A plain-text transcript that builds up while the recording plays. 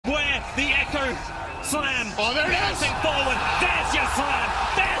The echo slam. Oh, there it is. Bouncing forward. There's your slam.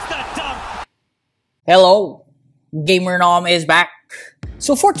 There's the dump. Hello, Gamer Nom is back.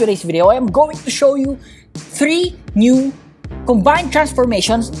 So for today's video, I am going to show you 3 new combined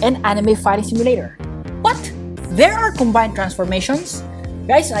transformations in Anime Fighting Simulator. What? There are combined transformations?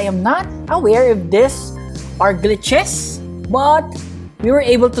 Guys, I am not aware if these are glitches, but we were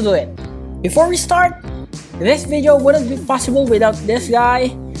able to do it. Before we start, this video wouldn't be possible without this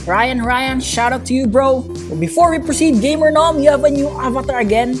guy, Ryan, shout out to you, bro. But before we proceed, Gamer Nom, you have a new avatar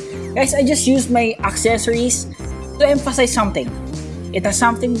again. Guys, I just used my accessories to emphasize something. It has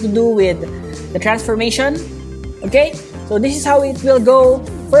something to do with the transformation. Okay, so this is how it will go.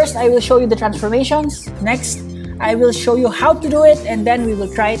 First, I will show you the transformations. Next, I will show you how to do it, and then we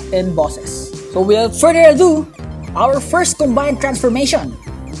will try it in bosses. So without further ado, our first combined transformation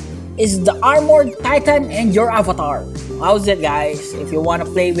is the Armored Titan and your avatar. How's it, guys? If you want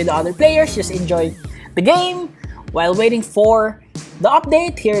to play with other players, just enjoy the game while waiting for the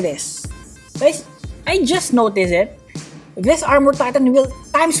update. Here it is. Guys, I just noticed it. This Armored Titan will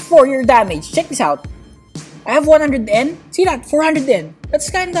times 4 your damage. Check this out. I have 100N. See that? 400N. That's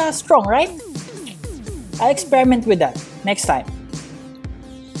kinda strong, right? I'll experiment with that next time.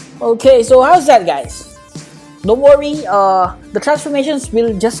 Okay, so how's that, guys? Don't worry, the transformations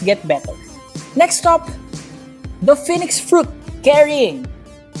will just get better. Next up, the Phoenix Fruit carrying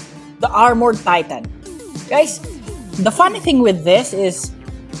the Armored Titan. Guys, the funny thing with this is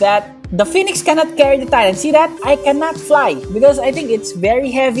that the Phoenix cannot carry the Titan. See that? I cannot fly because I think it's very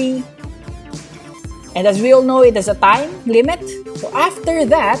heavy. And as we all know, it has a time limit. So after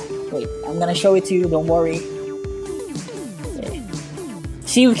that, wait, I'm gonna show it to you, don't worry. Okay.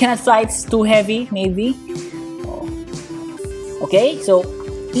 See, we cannot fly, it's too heavy, maybe. Oh. Okay, so,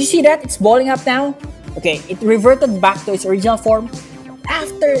 did you see that? It's balling up now. Okay, it reverted back to its original form.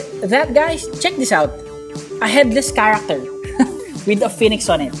 After that, guys, check this out. A headless character with a phoenix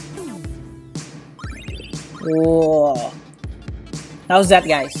on it. Whoa. How's that,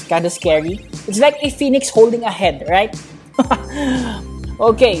 guys? Kinda scary. It's like a phoenix holding a head, right?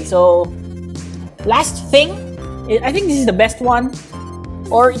 Okay, so last thing, I think this is the best one,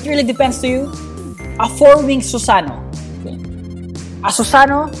 or it really depends to you. A 4-wing Susano. Okay. A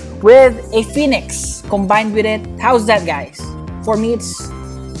Susano with a phoenix combined with it. How's that, guys? For me,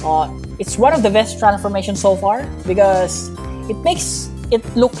 it's one of the best transformations so far because it makes it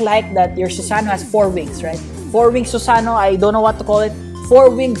look like that your Susano has 4 wings, right? 4-wing Susano, I don't know what to call it.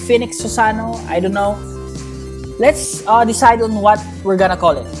 4-wing Phoenix Susano, I don't know. Let's decide on what we're gonna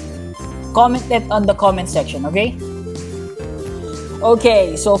call it. Comment it on the comment section, okay?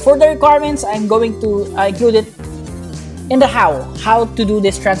 Okay, so for the requirements, I'm going to include it in the how to do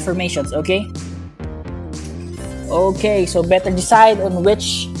these transformations, okay? Okay, so better decide on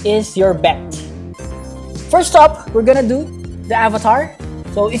which is your bet. First up, we're gonna do the avatar.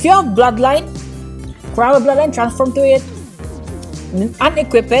 So if you have Bloodline, Kurama Bloodline, transform to it,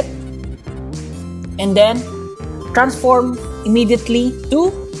 unequip it, and then transform immediately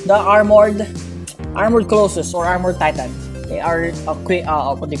to the armored Colossus or Armored Titan. Okay,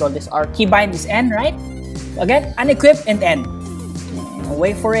 what do you call this? Our keybind is N, right? Again, unequip and N.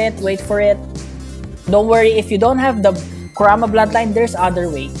 Wait for it. Don't worry, if you don't have the Kurama Bloodline, there's other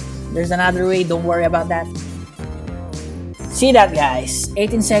way. There's another way, don't worry about that. See that, guys?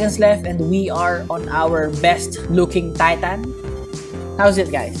 18 seconds left and we are on our best looking Titan. How's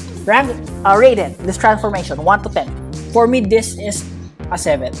it, guys? Rated this transformation 1 to 10. For me, this is a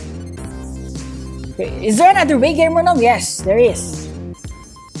 7. Okay, is there another way, Gamer Nom? Yes, there is.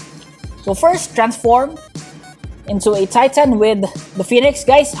 So first, transform into a Titan with the Phoenix.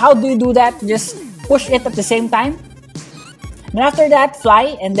 Guys, how do you do that? Just push it at the same time. And after that,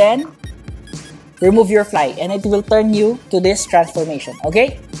 fly and then remove your fly and it will turn you to this transformation.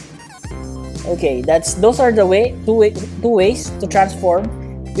 Okay? Okay, those are the two ways to transform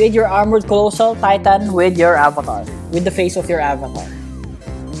with your Armored Colossal Titan with your avatar, with the face of your avatar.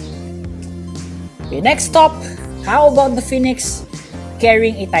 Okay, next up, how about the Phoenix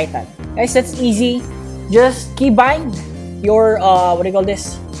carrying a Titan? Guys, that's easy. Just keybind your what do you call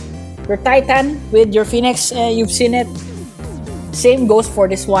this? Your Titan with your Phoenix. You've seen it. Same goes for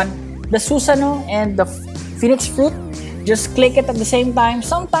this one. The Susano and the Phoenix Fruit. Just click it at the same time.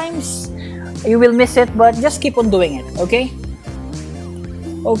 Sometimes you will miss it, but just keep on doing it, okay?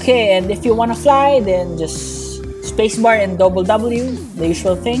 Okay, and if you want to fly, then just spacebar and double W, the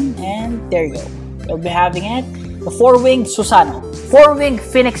usual thing, and there you go. You'll be having it. The 4-winged Susano. 4-winged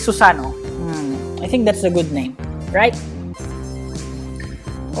Phoenix Susano. I think that's a good name, right?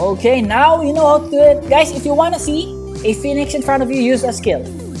 Okay, now you know how to do it. Guys, if you want to see a Phoenix in front of you, use a skill.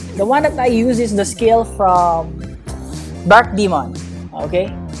 The one that I use is the skill from Dark Demon. Okay.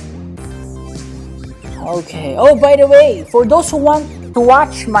 Okay. Oh, by the way, for those who want to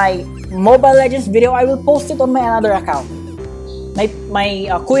watch my Mobile Legends video, I will post it on my another account. My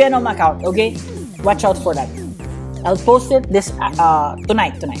Kuya Nom account. Okay. Watch out for that. I'll post it this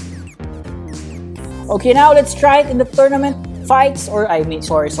tonight. Okay, now let's try it in the tournament fights, or I mean,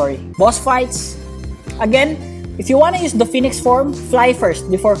 sorry, boss fights. Again, if you want to use the Phoenix form, fly first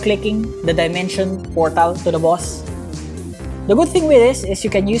before clicking the dimension portal to the boss. The good thing with this is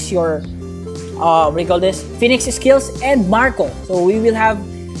you can use your what do you call this? Phoenix skills and Marco. So we will have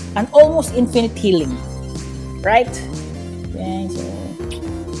an almost infinite healing, right? Okay, so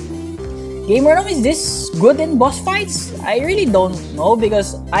Gamer Nom, is this good in boss fights? I really don't know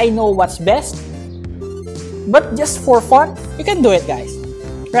because I know what's best. But just for fun, you can do it, guys.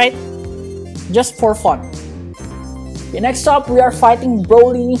 Right? Just for fun. Okay, next up, we are fighting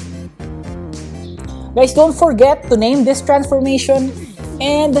Broly. Guys, don't forget to name this transformation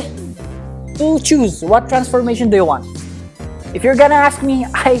and to choose what transformation do you want. If you're gonna ask me,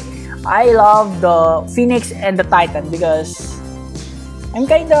 I love the Phoenix and the Titan because I'm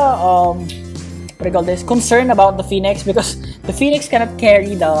kinda what do you call this? Concerned about the Phoenix because the Phoenix cannot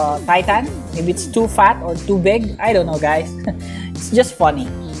carry the Titan. Maybe it's too fat or too big. I don't know, guys. It's just funny.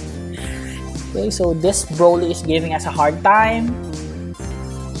 Okay, so this Broly is giving us a hard time.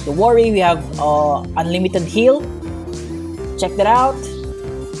 Don't worry, we have unlimited heal. Check that out.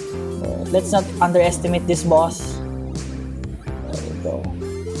 Let's not underestimate this boss. There we go.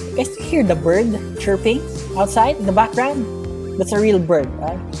 You guys hear the bird chirping outside in the background? That's a real bird,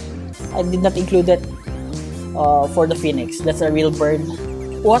 right? I did not include it for the Phoenix. That's a real bird.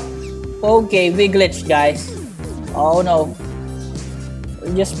 What? Okay, we glitched, guys. Oh no.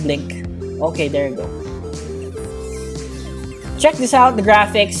 Just blink. Okay, there you go. Check this out, the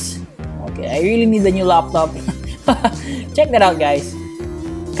graphics. Okay, I really need a new laptop. Check that out, guys.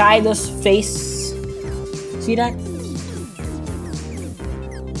 Kaido's face. See that?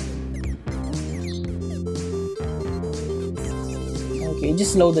 Okay, it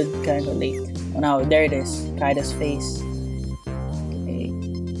just loaded kind of late. Oh, now there it is. Kaido's face. Okay.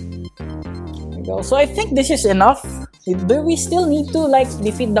 There we go. So I think this is enough. Do we still need to like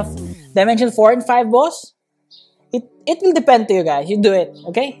defeat the Dimension 4 and 5 boss? It will depend to you guys. You do it,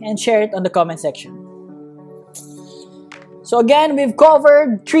 okay? And share it on the comment section. So again, we've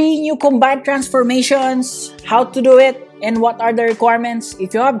covered 3 new combined transformations, how to do it, and what are the requirements.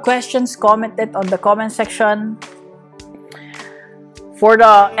 If you have questions, comment it on the comment section. For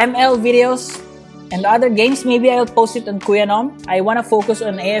the ML videos and other games, maybe I'll post it on Kuya Nom. I want to focus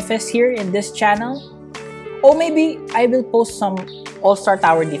on AFS here in this channel. Or maybe I will post some All-Star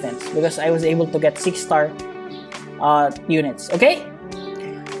Tower Defense because I was able to get 6-star units, okay?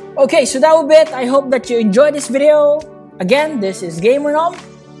 Okay, so that will be it. I hope that you enjoyed this video. Again, this is Gamer Nom,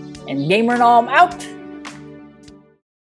 and Gamer Nom out.